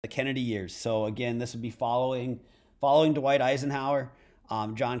the Kennedy years. So again, this would be following Dwight Eisenhower.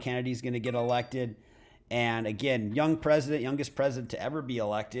 John Kennedy's going to get elected, and again, youngest president to ever be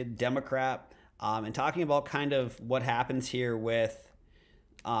elected, Democrat. And talking about kind of what happens here with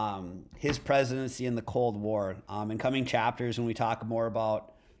his presidency in the Cold War. In coming chapters, when we talk more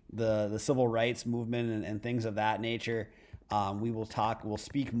about the civil rights movement and things of that nature, we'll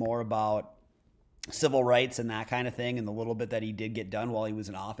speak more about civil rights and that kind of thing, and the little bit that he did get done while he was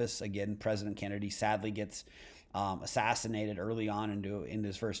in office. Again, President Kennedy sadly gets assassinated early on into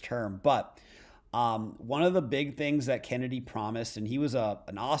his first term. But one of the big things that Kennedy promised, and he was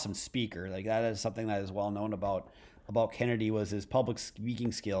an awesome speaker, like that is something that is well known about Kennedy, was his public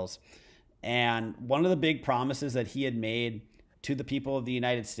speaking skills. And one of the big promises that he had made to the people of the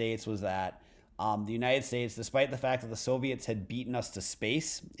United States was that the United States, despite the fact that the Soviets had beaten us to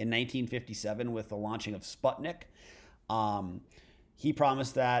space in 1957 with the launching of Sputnik, he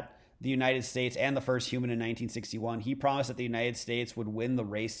promised that the United States, and the first human in 1961, he promised that the United States would win the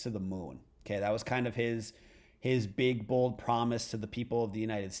race to the moon. Okay, that was kind of his big, bold promise to the people of the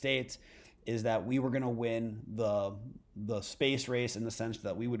United States, is that we were going to win the space race in the sense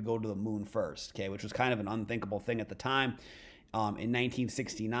that we would go to the moon first, okay, which was kind of an unthinkable thing at the time. In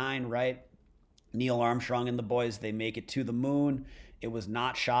 1969, right, Neil Armstrong and the boys, they make it to the moon. It was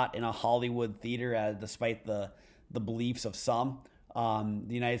not shot in a Hollywood theater, despite the beliefs of some. The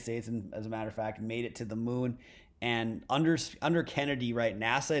United States, and as a matter of fact, made it to the moon. And under Kennedy, right,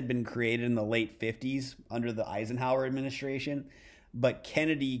 NASA had been created in the late 50s under the Eisenhower administration, but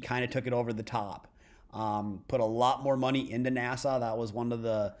Kennedy kind of took it over the top, put a lot more money into NASA. That was one of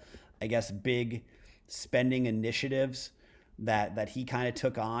the, I guess, big spending initiatives that he kind of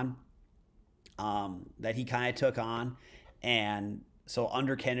took on. And so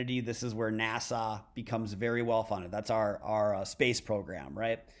under Kennedy, this is where NASA becomes very well funded. That's our space program,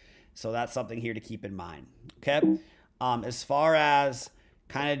 right? So that's something here to keep in mind. Okay. As far as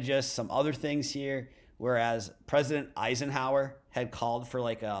kind of just some other things here, whereas President Eisenhower had called for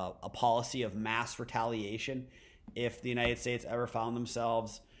like a policy of mass retaliation if the United States ever found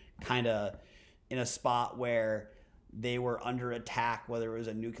themselves kind of in a spot where they were under attack, whether it was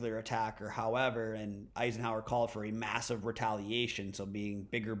a nuclear attack or however, and Eisenhower called for a massive retaliation, so being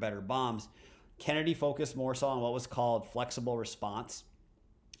bigger, better bombs. Kennedy focused more so on what was called flexible response.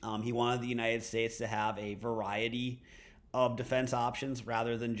 He wanted the United States to have a variety of defense options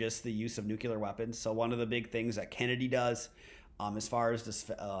rather than just the use of nuclear weapons. So one of the big things that Kennedy does as far as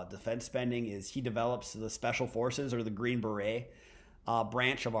defense spending is he develops the Special Forces, or the Green Beret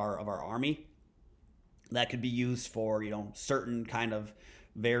branch of our Army, that could be used for, certain kind of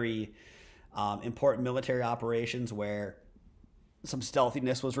very important military operations where some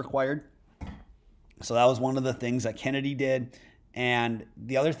stealthiness was required. So that was one of the things that Kennedy did. And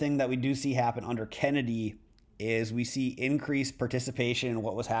the other thing that we do see happen under Kennedy is we see increased participation in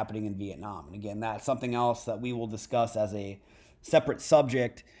what was happening in Vietnam. And again, that's something else that we will discuss as a separate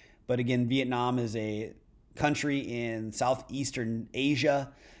subject. But again, Vietnam is a country in Southeastern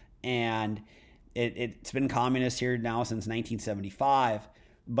Asia, and it's been communist here now since 1975.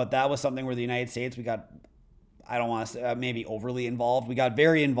 But that was something where the United States, we got, I don't want to say maybe overly involved. We got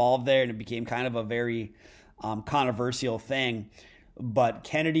very involved there, and it became kind of a very controversial thing. But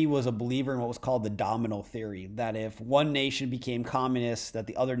Kennedy was a believer in what was called the domino theory, that if one nation became communist, that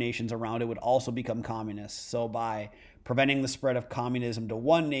the other nations around it would also become communist. So by preventing the spread of communism to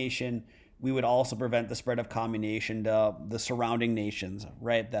one nation, we would also prevent the spread of communism to the surrounding nations,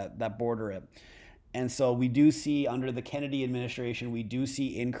 right, that border it. And so we do see under the Kennedy administration, we do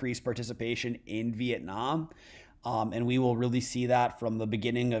see increased participation in Vietnam. And we will really see that from the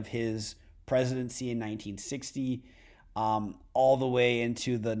beginning of his presidency in 1960 all the way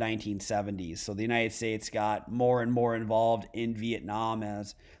into the 1970s. So the United States got more and more involved in Vietnam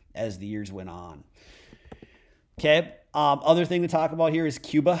as the years went on. Okay. Other thing to talk about here is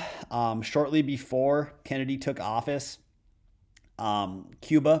Cuba. Shortly before Kennedy took office,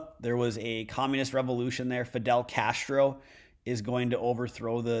 Cuba, there was a communist revolution there. Fidel Castro is going to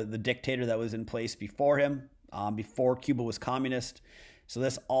overthrow the dictator that was in place before him, before Cuba was communist. So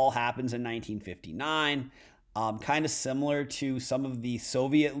this all happens in 1959. Kind of similar to some of the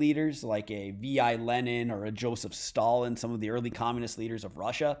Soviet leaders like a V.I. Lenin or a Joseph Stalin, some of the early communist leaders of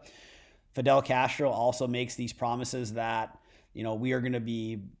Russia. Fidel Castro also makes these promises that, we are going to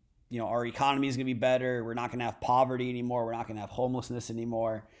be, our economy is going to be better. We're not going to have poverty anymore. We're not going to have homelessness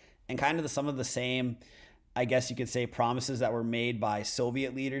anymore. And kind of some of the same, I guess you could say, promises that were made by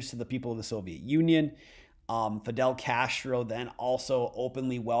Soviet leaders to the people of the Soviet Union. Fidel Castro then also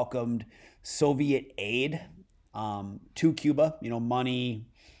openly welcomed Soviet aid to Cuba, money,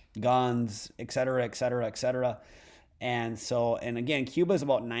 guns, et cetera, et cetera, et cetera. And so, and again, Cuba is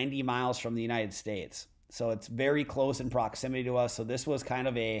about 90 miles from the United States. So it's very close in proximity to us. So this was kind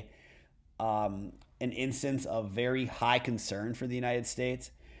of an instance of very high concern for the United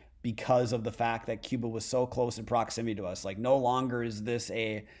States because of the fact that Cuba was so close in proximity to us. Like, no longer is this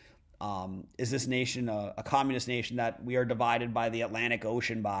nation a communist nation that we are divided by the Atlantic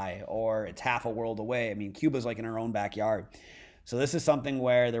Ocean by, or it's half a world away. I mean, Cuba's like in our own backyard. So this is something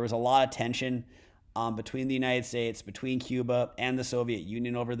where there was a lot of tension between the United States, between Cuba and the Soviet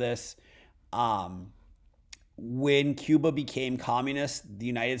Union over this. When Cuba became communist, the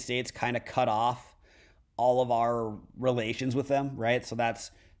United States kind of cut off all of our relations with them, right? So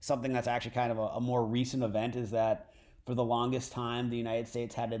that's something that's actually kind of a more recent event, is that for the longest time, the United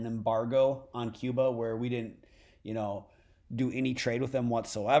States had an embargo on Cuba where we didn't, do any trade with them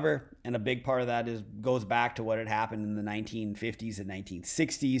whatsoever. And a big part of that goes back to what had happened in the 1950s and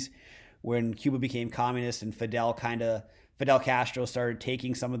 1960s when Cuba became communist and Fidel Castro started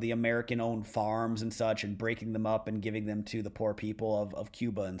taking some of the American-owned farms and such and breaking them up and giving them to the poor people of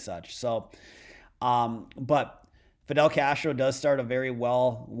Cuba and such. So, but Fidel Castro does start a very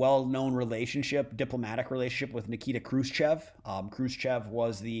well-known diplomatic relationship with Nikita Khrushchev. Khrushchev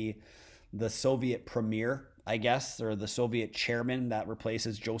was the Soviet premier, I guess, or the Soviet chairman that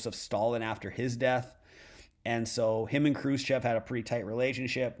replaces Joseph Stalin after his death. And so him and Khrushchev had a pretty tight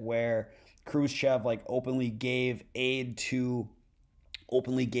relationship where Khrushchev openly gave aid to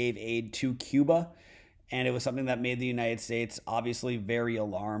Cuba. And it was something that made the United States obviously very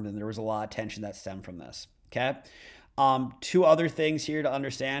alarmed, and there was a lot of tension that stemmed from this. Okay. Two other things here to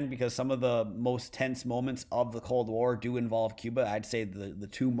understand, because some of the most tense moments of the Cold War do involve Cuba. I'd say the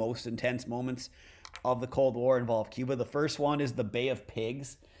two most intense moments of the Cold War involve Cuba. The first one is the Bay of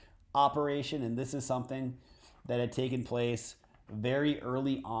Pigs operation, and this is something that had taken place very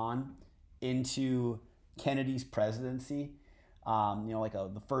early on into Kennedy's presidency,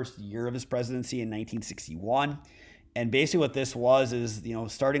 the first year of his presidency in 1961. And basically what this was is,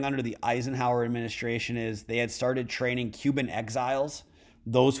 starting under the Eisenhower administration, is they had started training Cuban exiles,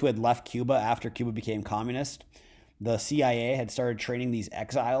 those who had left Cuba after Cuba became communist. The CIA had started training these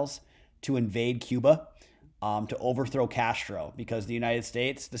exiles to invade Cuba, to overthrow Castro, because the United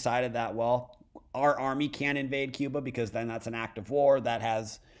States decided that, well, our army can't invade Cuba because then that's an act of war that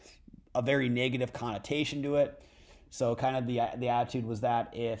has a very negative connotation to it. So kind of the attitude was that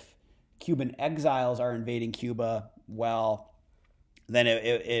if Cuban exiles are invading Cuba, well, then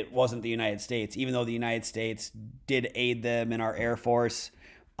it wasn't the United States, even though the United States did aid them in our Air Force,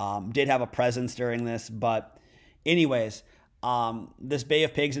 did have a presence during this. But anyways, this Bay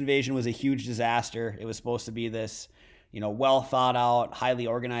of Pigs invasion was a huge disaster. It was supposed to be this, well thought out, highly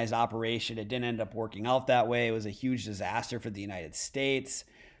organized operation. It didn't end up working out that way. It was a huge disaster for the United States.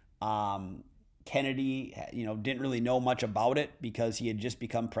 Kennedy, didn't really know much about it because he had just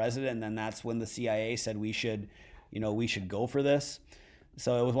become president. And then that's when the CIA said we should go for this.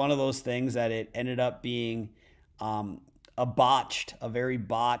 So it was one of those things that it ended up being a very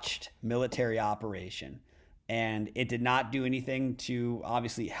botched military operation. And it did not do anything to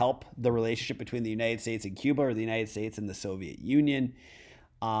obviously help the relationship between the United States and Cuba, or the United States and the Soviet Union.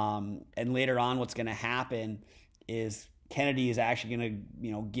 And later on, what's going to happen is Kennedy is actually going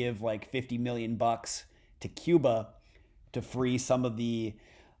to, give $50 million to Cuba to free some of the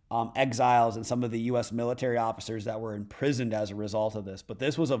exiles and some of the U.S. military officers that were imprisoned as a result of this. But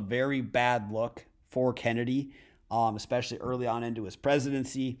this was a very bad look for Kennedy, especially early on into his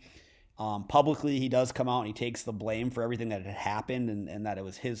presidency. Publicly, he does come out and he takes the blame for everything that had happened and that it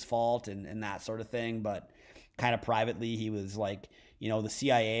was his fault and that sort of thing. But kind of privately, he was like, the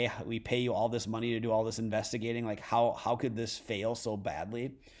CIA, we pay you all this money to do all this investigating. Like, how could this fail so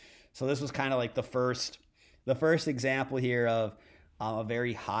badly? So this was kind of like the first example here of a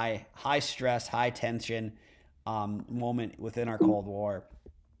very high stress, high tension moment within our Cold War.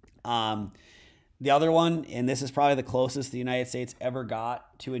 The other one, and this is probably the closest the United States ever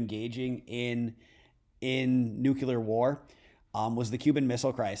got to engaging in nuclear war, was the Cuban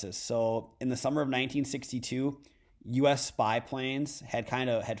Missile Crisis. So in the summer of 1962, U.S. spy planes had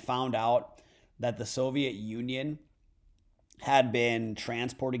found out that the Soviet Union had been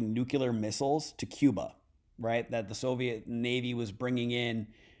transporting nuclear missiles to Cuba, right? That the Soviet Navy was bringing in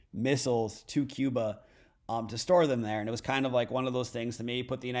missiles to Cuba to store them there. And it was kind of like one of those things to maybe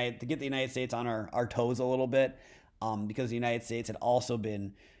get the United States on our toes a little bit, because the United States had also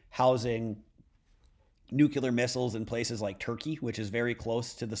been housing nuclear missiles in places like Turkey, which is very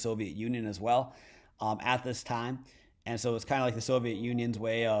close to the Soviet Union as well, at this time. And so it's kind of like the Soviet Union's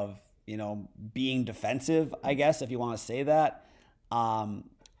way of, being defensive, I guess, if you want to say that.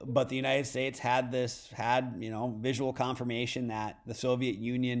 but the United States had visual confirmation that the Soviet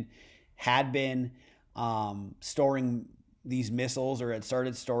Union had been storing these missiles, or had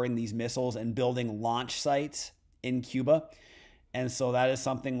started storing these missiles and building launch sites in Cuba. And so that is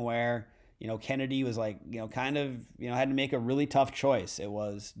something where, Kennedy was like, kind of, had to make a really tough choice. It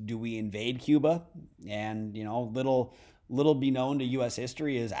was, do we invade Cuba? And, little be known to U.S.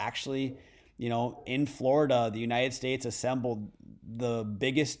 history is actually, in Florida, the United States assembled the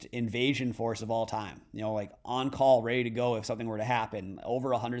biggest invasion force of all time, like on call, ready to go if something were to happen, over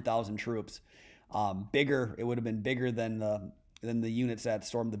 100,000 troops. Bigger, it would have been bigger than the units that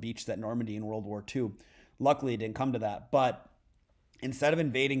stormed the beaches at Normandy in World War II. Luckily, it didn't come to that. But instead of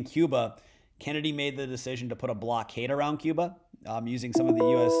invading Cuba, Kennedy made the decision to put a blockade around Cuba, using some of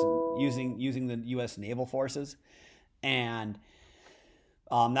the using the U.S. naval forces, and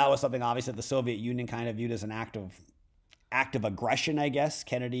that was something obviously that the Soviet Union kind of viewed as an act of aggression, I guess.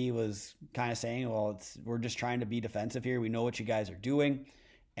 Kennedy was kind of saying, well, we're just trying to be defensive here. We know what you guys are doing.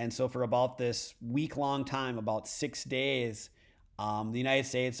 And so for about this week-long time, about 6 days, the United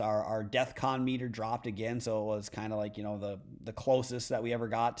States, our DEFCON meter dropped again. So it was kind of like, the closest that we ever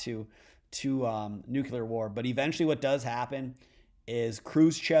got to nuclear war. But eventually what does happen is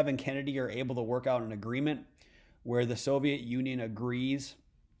Khrushchev and Kennedy are able to work out an agreement where the Soviet Union agrees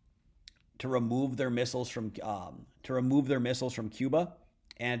to remove their missiles from Cuba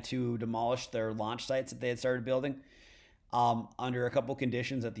and to demolish their launch sites that they had started building, under a couple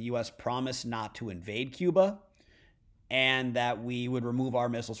conditions: that the U.S. promised not to invade Cuba and that we would remove our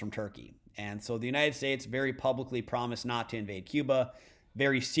missiles from Turkey. And so the United States very publicly promised not to invade Cuba.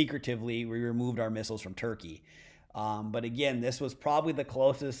 Very secretively, we removed our missiles from Turkey. But again, this was probably the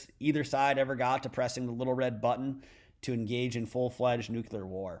closest either side ever got to pressing the little red button to engage in full-fledged nuclear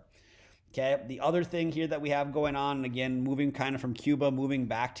war. Okay, the other thing here that we have going on, and again, moving kind of from Cuba, moving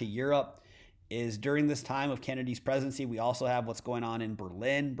back to Europe, is during this time of Kennedy's presidency, we also have what's going on in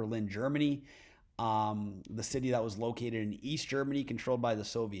Berlin, Germany, the city that was located in East Germany, controlled by the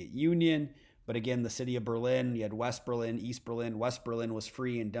Soviet Union. But again, the city of Berlin, you had West Berlin, East Berlin. West Berlin was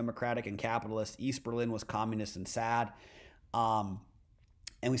free and democratic and capitalist. East Berlin was communist and sad. And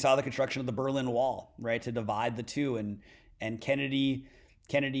we saw the construction of the Berlin Wall, right, to divide the two. And Kennedy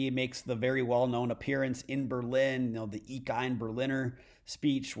makes the very well-known appearance in Berlin, the Ich ein Berliner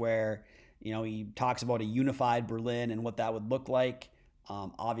speech, where, he talks about a unified Berlin and what that would look like.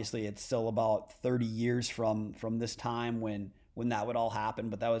 Obviously, it's still about 30 years from this time when that would all happen.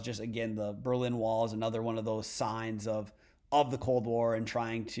 But that was just, again, the Berlin Wall is another one of those signs of the Cold War and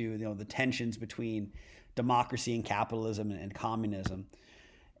trying to, the tensions between democracy and capitalism and communism.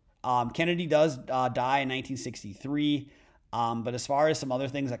 Kennedy does die in 1963. But as far as some other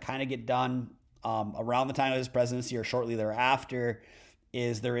things that kind of get done around the time of his presidency or shortly thereafter,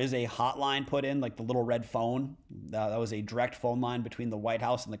 there is a hotline put in, like the little red phone. That was a direct phone line between the White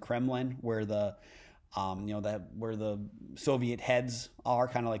House and the Kremlin, where the Soviet heads are,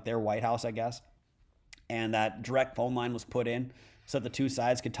 kind of like their White House, I guess. And that direct phone line was put in so that the two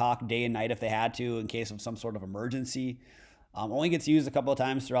sides could talk day and night if they had to, in case of some sort of emergency. Only gets used a couple of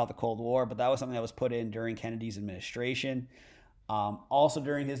times throughout the Cold War, but that was something that was put in during Kennedy's administration. Also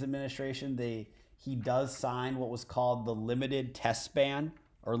during his administration, he does sign what was called the Limited Test Ban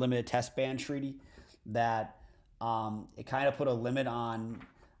Treaty, that it kind of put a limit on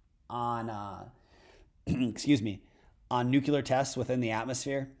on nuclear tests within the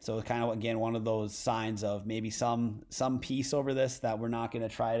atmosphere. So it's kind of, again, one of those signs of maybe some peace over this, that we're not going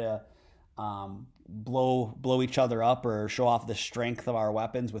to try to blow each other up or show off the strength of our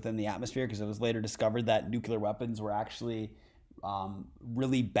weapons within the atmosphere, because it was later discovered that nuclear weapons were actually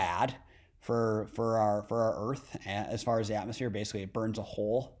really bad for our Earth as far as the atmosphere. Basically, it burns a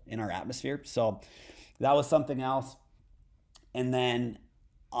hole in our atmosphere. So that was something else. And then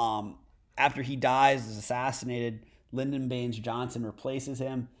after he dies, is assassinated, Lyndon Baines Johnson replaces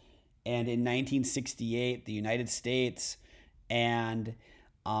him. And in 1968, the United States and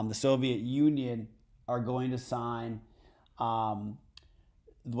the Soviet Union are going to sign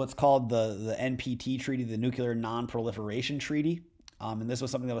what's called the NPT Treaty, the Nuclear Non-Proliferation Treaty. And this was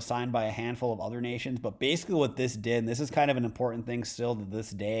something that was signed by a handful of other nations. But basically what this did, and this is kind of an important thing still to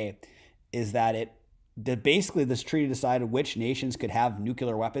this day, is that basically this treaty decided which nations could have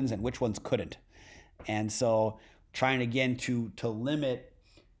nuclear weapons and which ones couldn't. And so trying to limit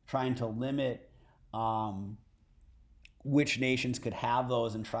which nations could have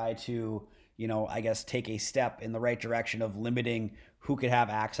those, and try to, I guess, take a step in the right direction of limiting who could have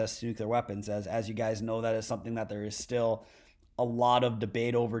access to nuclear weapons. As you guys know, that is something that there is still a lot of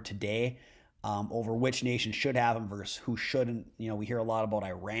debate over today. over which nation should have them versus who shouldn't. We hear a lot about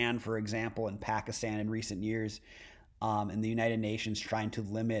Iran, for example, and Pakistan in recent years, and the United Nations trying to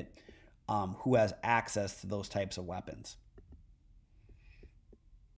limit who has access to those types of weapons.